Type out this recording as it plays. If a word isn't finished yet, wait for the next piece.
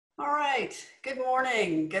All right, good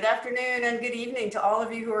morning, good afternoon, and good evening to all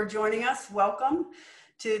of you who are joining us. Welcome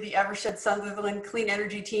to the Eversheds Sutherland Clean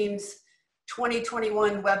Energy Team's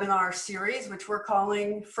 2021 webinar series, which we're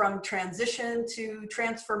calling From Transition to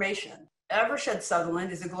Transformation. Eversheds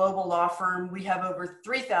Sutherland is a global law firm. We have over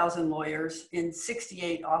 3,000 lawyers in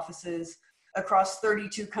 68 offices across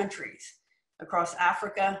 32 countries, across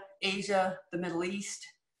Africa, Asia, the Middle East,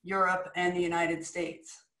 Europe, and the United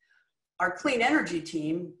States. Our clean energy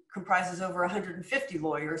team comprises over 150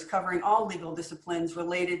 lawyers covering all legal disciplines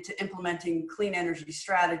related to implementing clean energy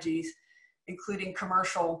strategies, including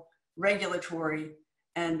commercial, regulatory,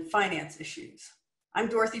 and finance issues. I'm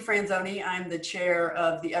Dorothy Franzoni. I'm the chair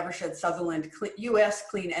of the Eversheds Sutherland US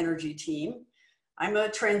Clean Energy Team. I'm a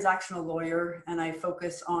transactional lawyer and I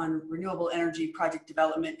focus on renewable energy project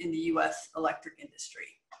development in the US electric industry.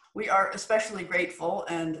 We are especially grateful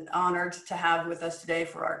and honored to have with us today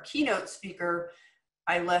for our keynote speaker,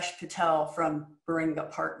 Ilesh Patel from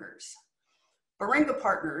Baringa Partners. Baringa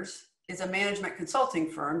Partners is a management consulting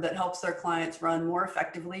firm that helps their clients run more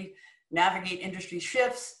effectively, navigate industry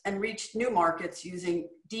shifts, and reach new markets using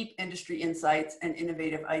deep industry insights and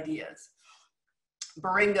innovative ideas.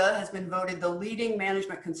 Baringa has been voted the leading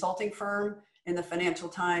management consulting firm in the Financial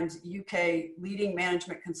Times UK Leading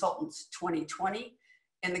Management Consultants 2020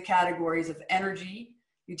 in the categories of energy,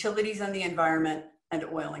 utilities and the environment, and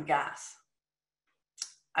oil and gas.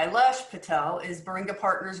 Ilesh Patel is Baringa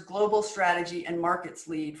Partners' Global Strategy and Markets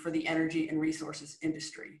Lead for the energy and resources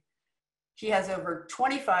industry. He has over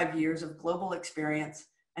 25 years of global experience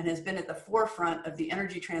and has been at the forefront of the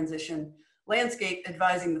energy transition landscape,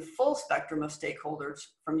 advising the full spectrum of stakeholders,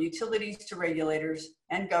 from utilities to regulators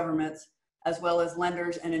and governments, as well as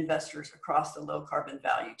lenders and investors across the low carbon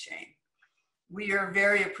value chain. We are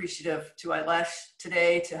very appreciative to Ilesh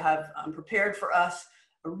today to have prepared for us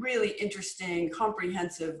a really interesting,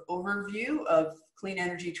 comprehensive overview of clean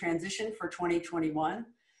energy transition for 2021.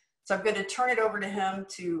 So I'm going to turn it over to him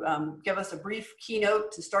to give us a brief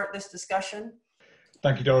keynote to start this discussion.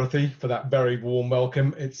 Thank you, Dorothy, for that very warm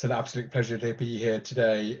welcome. It's an absolute pleasure to be here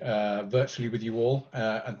today virtually with you all.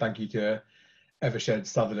 And thank you to Eversheds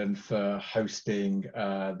Sutherland for hosting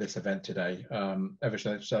this event today.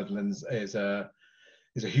 Eversheds Sutherland is a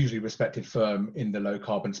hugely respected firm in the low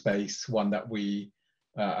carbon space, one that we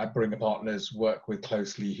at Baringa Partners work with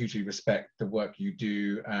closely, hugely respect the work you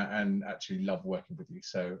do and actually love working with you.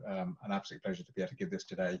 So an absolute pleasure to be able to give this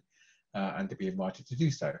today and to be invited to do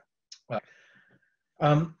so.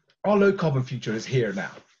 Our low carbon future is here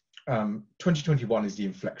now. 2021 is the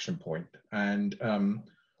inflection point, and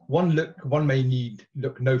one may need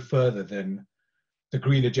look no further than the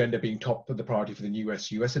green agenda being top of the priority for the new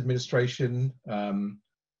US administration.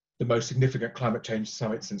 The most significant climate change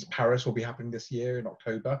summit since Paris will be happening this year in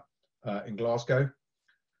October in Glasgow.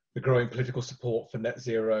 The growing political support for net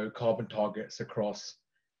zero carbon targets across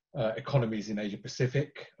economies in Asia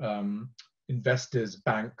Pacific. Investors,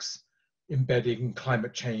 banks embedding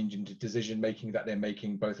climate change into decision making that they're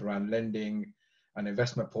making, both around lending and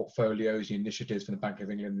investment portfolios. The initiatives from the Bank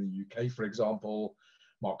of England in the UK, for example,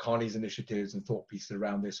 Mark Carney's initiatives and thought pieces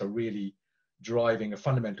around this are really driving a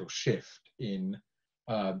fundamental shift in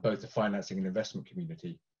both the financing and investment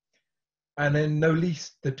community. And then no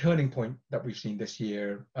least the turning point that we've seen this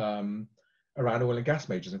year around oil and gas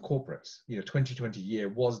majors and corporates. 2020 year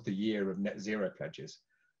was the year of net zero pledges.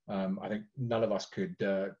 I think none of us could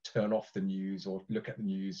turn off the news or look at the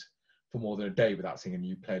news for more than a day without seeing a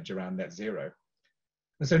new pledge around net zero.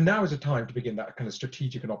 And so now is a time to begin that kind of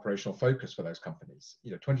strategic and operational focus for those companies.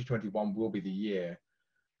 2021 will be the year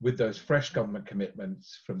with those fresh government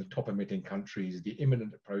commitments from the top emitting countries, the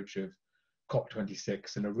imminent approach of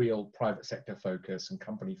COP26 and a real private sector focus and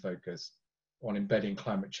company focus on embedding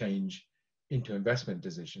climate change into investment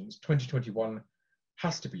decisions. 2021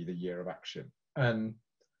 has to be the year of action. And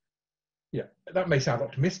yeah, that may sound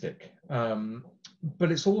optimistic,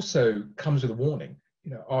 but it's also comes with a warning.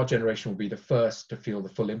 Our generation will be the first to feel the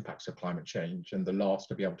full impacts of climate change and the last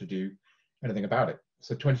to be able to do anything about it.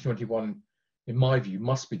 So 2021, in my view,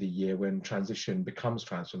 must be the year when transition becomes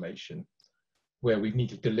transformation, where we need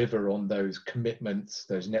to deliver on those commitments,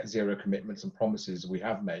 those net zero commitments and promises we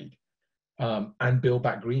have made, and build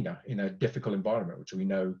back greener in a difficult environment, which we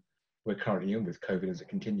know we're currently in with COVID as it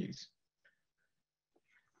continues.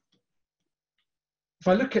 If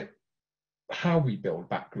I look at how we build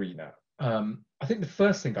back greener, I think the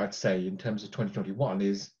first thing I'd say in terms of 2021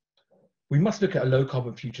 is we must look at a low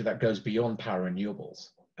carbon future that goes beyond power renewables.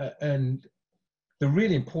 And the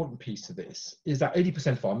really important piece of this is that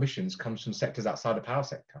 80% of our emissions comes from sectors outside the power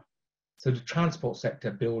sector. So the transport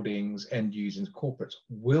sector, buildings, end users, corporates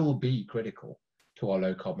will be critical to our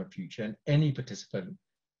low carbon future. And any participant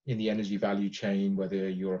in the energy value chain, whether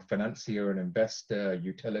you're a financier, an investor, a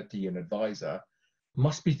utility, an advisor,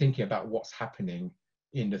 must be thinking about what's happening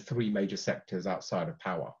in the three major sectors outside of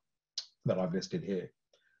power that I've listed here.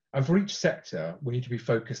 And for each sector, we need to be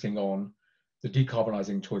focusing on the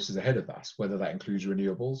decarbonising choices ahead of us, whether that includes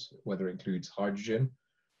renewables, whether it includes hydrogen,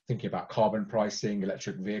 thinking about carbon pricing,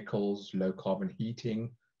 electric vehicles, low carbon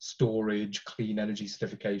heating, storage, clean energy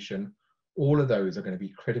certification. All of those are going to be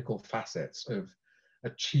critical facets of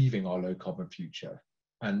achieving our low carbon future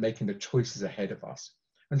and making the choices ahead of us.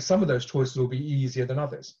 And some of those choices will be easier than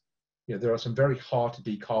others. You know, there are some very hard to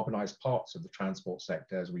decarbonize parts of the transport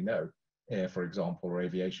sector, as we know, air, for example, or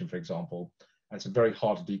aviation, for example, and some very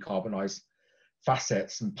hard to decarbonize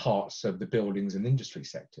facets and parts of the buildings and industry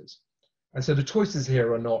sectors. And so the choices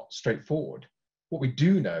here are not straightforward. What we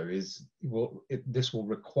do know is this will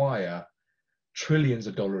require trillions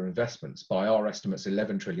of dollar investments, by our estimates,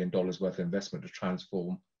 $11 trillion worth of investment to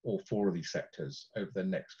transform all four of these sectors over the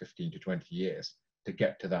next 15 to 20 years to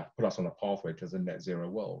get to that, put us on a pathway to the net zero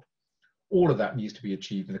world. All of that needs to be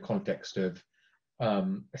achieved in the context of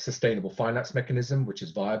a sustainable finance mechanism, which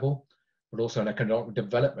is viable, but also an economic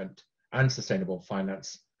development and sustainable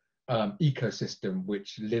finance ecosystem,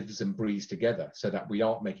 which lives and breathes together, so that we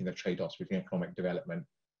aren't making the trade-offs between economic development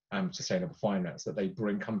and sustainable finance, that they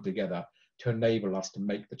come together to enable us to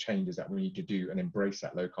make the changes that we need to do and embrace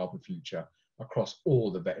that low carbon future across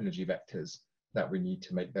all the energy vectors that we need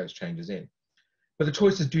to make those changes in. But the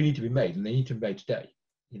choices do need to be made, and they need to be made today.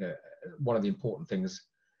 You know, one of the important things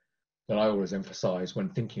that I always emphasize when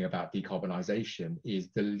thinking about decarbonisation is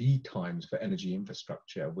the lead times for energy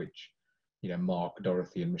infrastructure, which, you know, Mark,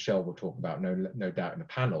 Dorothy, and Michelle will talk about no doubt in the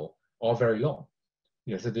panel, are very long.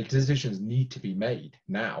 You know, so the decisions need to be made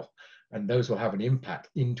now, and those will have an impact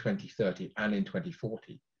in 2030 and in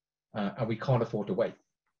 2040, and we can't afford to wait.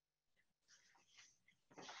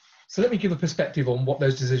 So let me give a perspective on what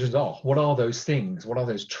those decisions are. What are those things? What are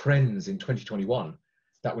those trends in 2021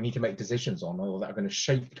 that we need to make decisions on, or that are going to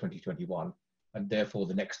shape 2021 and therefore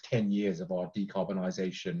the next 10 years of our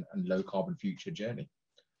decarbonisation and low carbon future journey?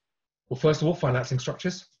 Well, first of all, financing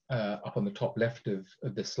structures, up on the top left of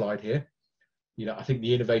this slide here. You know, I think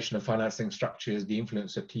the innovation of financing structures, the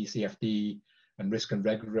influence of TCFD and risk and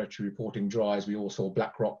regulatory reporting drives. We all saw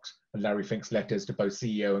BlackRock's and Larry Fink's letters to both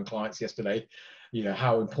CEO and clients yesterday. You know,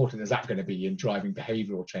 how important is that going to be in driving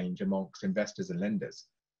behavioural change amongst investors and lenders?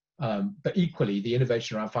 But equally, the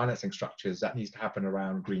innovation around financing structures, that needs to happen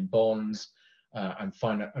around green bonds and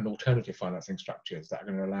alternative financing structures that are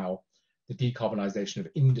going to allow the decarbonisation of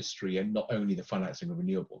industry and not only the financing of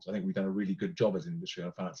renewables. I think we've done a really good job as an industry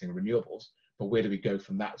on financing of renewables, but where do we go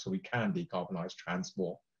from that so we can decarbonise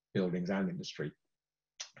transport, buildings and industry?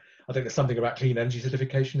 I think there's something about clean energy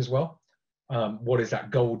certification as well. What is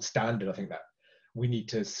that gold standard? I think that we need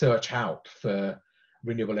to search out for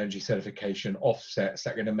renewable energy certification offsets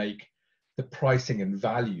that are going to make the pricing and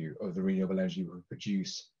value of the renewable energy we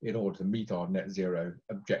produce in order to meet our net zero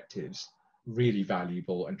objectives really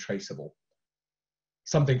valuable and traceable.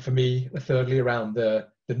 Something for me, thirdly, around the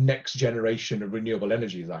next generation of renewable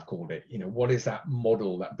energy, as I called it. You know, what is that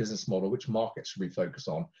model, that business model, which markets should we focus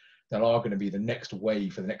on that are going to be the next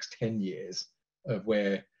wave for the next 10 years of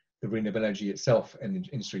where the renewable energy itself and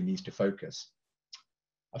industry needs to focus?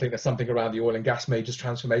 I think there's something around the oil and gas majors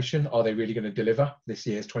transformation. Are they really going to deliver? This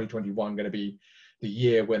year's 2021 going to be the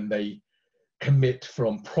year when they commit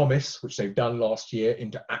from promise, which they've done last year,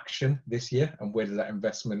 into action this year? And where does that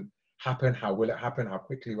investment happen? How will it happen? How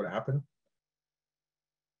quickly will it happen?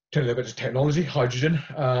 Turn a little bit to technology, hydrogen.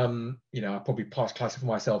 You know, I probably classify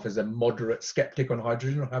myself as a moderate skeptic on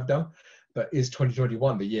hydrogen, or have done. But is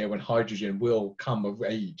 2021 the year when hydrogen will come of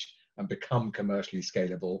age and become commercially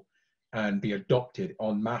scalable and be adopted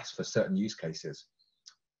en masse for certain use cases?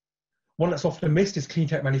 One that's often missed is clean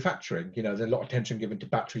tech manufacturing. You know, there's a lot of attention given to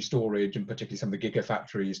battery storage, and particularly some of the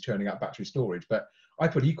gigafactories turning out battery storage. But I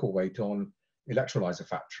put equal weight on electrolyzer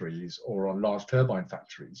factories or on large turbine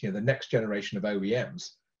factories. You know, the next generation of OEMs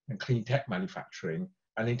and clean tech manufacturing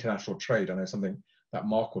and international trade, I know something that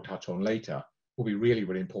Mark will touch on later, will be really,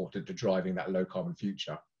 really important to driving that low carbon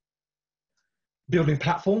future. Building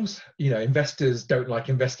platforms, you know, investors don't like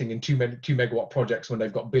investing in 2 megawatt projects when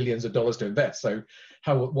they've got billions of dollars to invest. So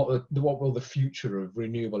what will the future of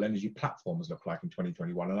renewable energy platforms look like in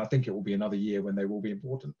 2021? And I think it will be another year when they will be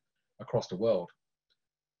important across the world.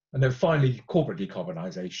 And then finally, corporate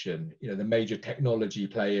decarbonisation. You know, the major technology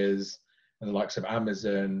players and the likes of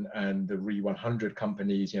Amazon and the RE100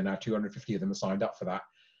 companies, you know, now 250 of them are signed up for that,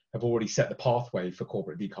 have already set the pathway for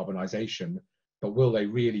corporate decarbonisation. But will they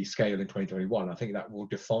really scale in 2021? I think that will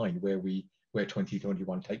define where we where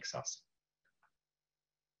 2021 takes us.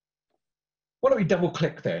 Why don't we double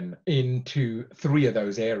click then into three of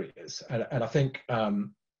those areas? And I think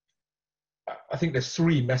there's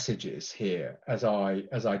three messages here as I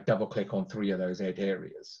double click on three of those 8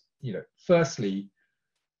 areas. You know, firstly,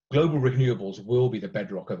 global renewables will be the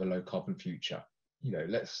bedrock of a low carbon future. You know,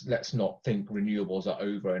 let's not think renewables are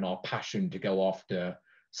over in our passion to go after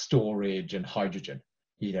storage and hydrogen.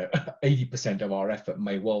 You know, 80% of our effort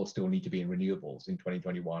may well still need to be in renewables in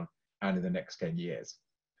 2021 and in the next 10 years.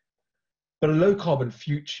 But a low carbon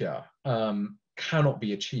future cannot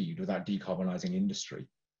be achieved without decarbonizing industry.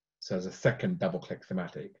 So as a second double click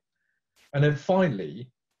thematic. And then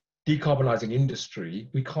finally, decarbonizing industry,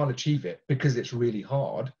 we can't achieve it because it's really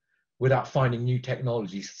hard without finding new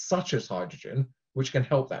technologies such as hydrogen, which can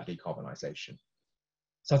help that decarbonization.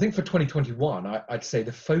 So I think for 2021, I'd say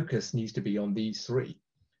the focus needs to be on these three.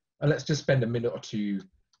 And let's just spend a minute or two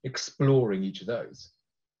exploring each of those.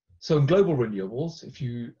 So in global renewables,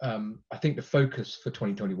 I think the focus for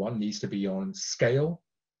 2021 needs to be on scale,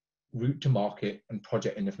 route to market, and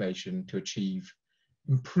project innovation to achieve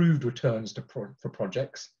improved returns for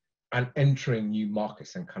projects and entering new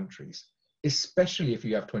markets and countries, especially if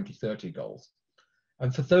you have 2030 goals.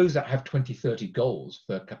 And for those that have 2030 goals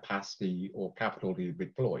for capacity or capital to be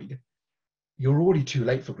deployed, you're already too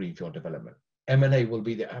late for greenfield development. M&A will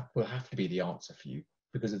have to be the answer for you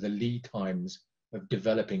because of the lead times of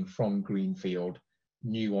developing from greenfield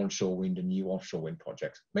new onshore wind and new offshore wind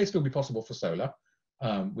projects. May still be possible for solar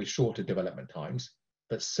with shorter development times,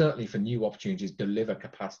 but certainly for new opportunities deliver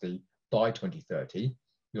capacity by 2030,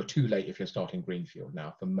 you're too late if you're starting greenfield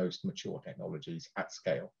now for most mature technologies at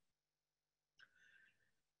scale.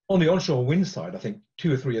 On the onshore wind side, I think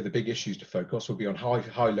 2 or 3 of the big issues to focus will be on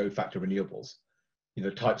high load factor renewables. You know,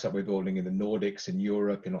 types that we're building in the Nordics, in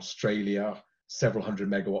Europe, in Australia, several hundred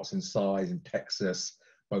megawatts in size in Texas,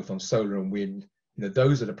 both on solar and wind. You know,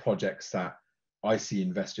 those are the projects that I see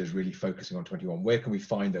investors really focusing on 21. Where can we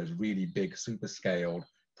find those really big, super scaled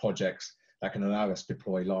projects that can allow us to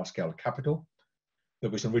deploy large scale capital?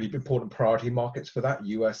 There'll be some really important priority markets for that.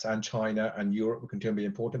 US and China and Europe will continue to be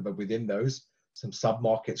important, but within those, some sub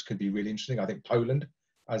markets could be really interesting. I think Poland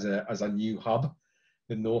as a new hub,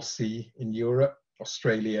 the North Sea in Europe,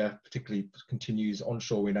 Australia particularly continues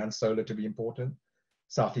onshore wind and solar to be important.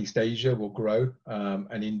 Southeast Asia will grow,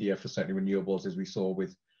 and India for certainly renewables, as we saw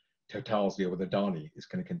with Total's deal with Adani, is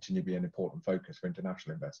going to continue to be an important focus for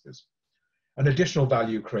international investors. And additional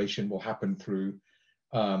value creation will happen through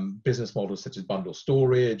business models such as bundle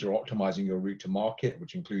storage or optimizing your route to market,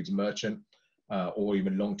 which includes merchant or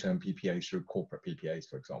even long-term PPAs through corporate PPAs,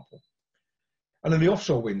 for example. And on the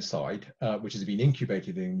offshore wind side, which has been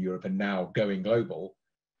incubated in Europe and now going global,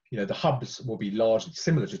 you know, the hubs will be largely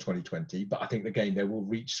similar to 2020, but I think again, they will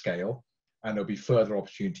reach scale and there'll be further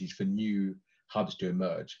opportunities for new hubs to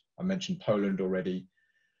emerge. I mentioned Poland already.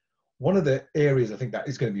 One of the areas I think that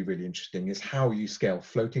is going to be really interesting is how you scale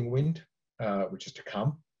floating wind, which is to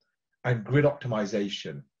come, and grid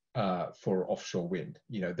optimization for offshore wind.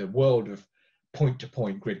 You know, the world of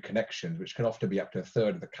point-to-point grid connections, which can often be up to a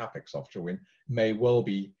third of the capex offshore wind, may well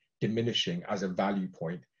be diminishing as a value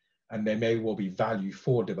point, and there may well be value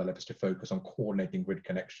for developers to focus on coordinating grid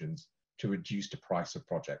connections to reduce the price of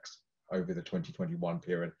projects over the 2021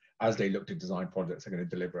 period as they look to design projects they're going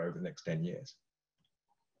to deliver over the next 10 years.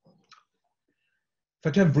 If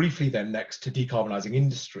I turn briefly then next to decarbonizing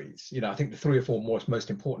industries, you know, I think the 3 or 4 most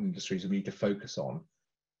important industries we need to focus on,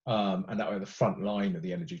 and that are the front line of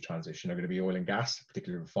the energy transition, are going to be oil and gas,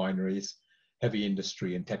 particularly refineries, heavy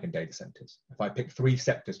industry, and tech and data centers. If I pick 3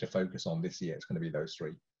 sectors to focus on this year, it's going to be those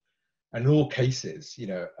 3. And in all cases, you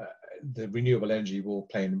know, the renewable energy will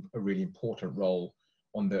play a really important role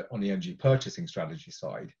on the energy purchasing strategy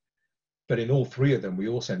side. But in all 3 of them, we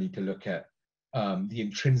also need to look at the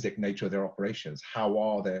intrinsic nature of their operations.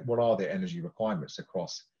 What are their energy requirements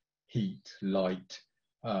across heat, light,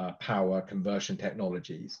 power, conversion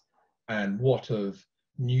technologies, and what of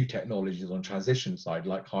new technologies on transition side,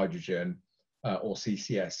 like hydrogen or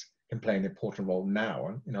CCS, can play an important role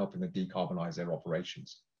now in helping them decarbonize their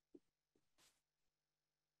operations.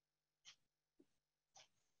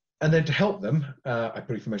 And then to help them, I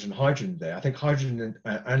briefly mentioned hydrogen there. I think hydrogen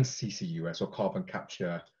and CCUS, or carbon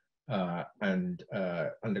capture and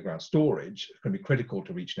underground storage, is going to be critical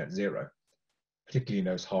to reach net zero, particularly in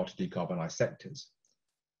those hard to decarbonize sectors.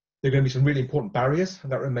 There are going to be some really important barriers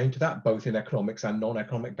that remain to that, both in economics and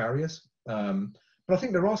non-economic barriers. But I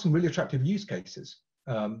think there are some really attractive use cases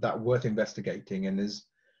that are worth investigating. And as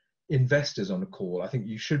investors on the call, I think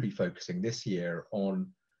you should be focusing this year on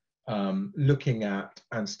looking at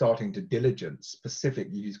and starting to diligence specific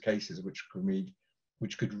use cases which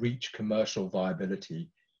could reach commercial viability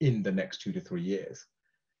in the next 2 to 3 years.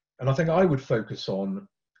 And I think I would focus on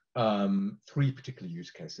 3 particular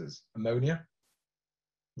use cases: ammonia,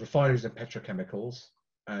 refineries and petrochemicals,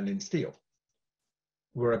 and in steel,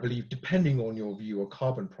 where I believe, depending on your view of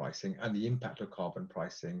carbon pricing and the impact of carbon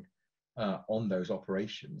pricing on those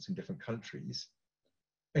operations in different countries,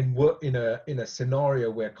 in a scenario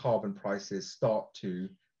where carbon prices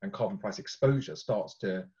and carbon price exposure starts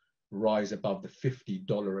to rise above the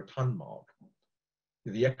 $50 a ton mark,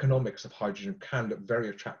 the economics of hydrogen can look very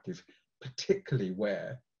attractive, particularly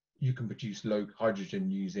where you can produce green hydrogen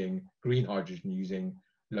using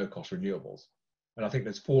low-cost renewables. And I think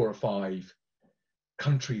there's 4 or 5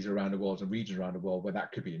 countries around the world and regions around the world where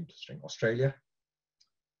that could be interesting. Australia,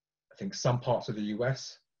 I think some parts of the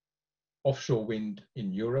US, offshore wind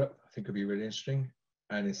in Europe, I think could be really interesting,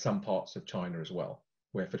 and in some parts of China as well,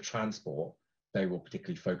 where for transport, they will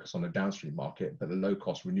particularly focus on the downstream market, but the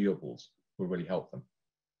low-cost renewables will really help them.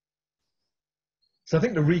 So I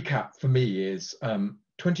think the recap for me is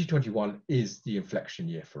 2021 is the inflection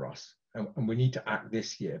year for us, and we need to act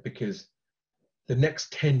this year, because the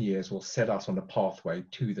next 10 years will set us on a pathway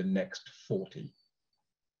to the next 40.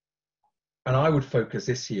 And I would focus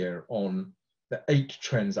this year on the 8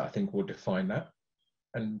 trends that I think will define that,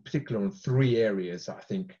 and in particular on 3 areas that I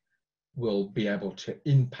think will be able to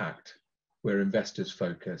impact where investors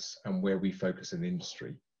focus and where we focus in the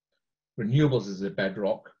industry. Renewables is a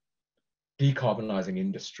bedrock, decarbonizing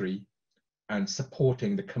industry, and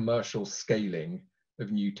supporting the commercial scaling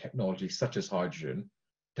of new technologies such as hydrogen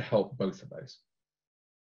to help both of those.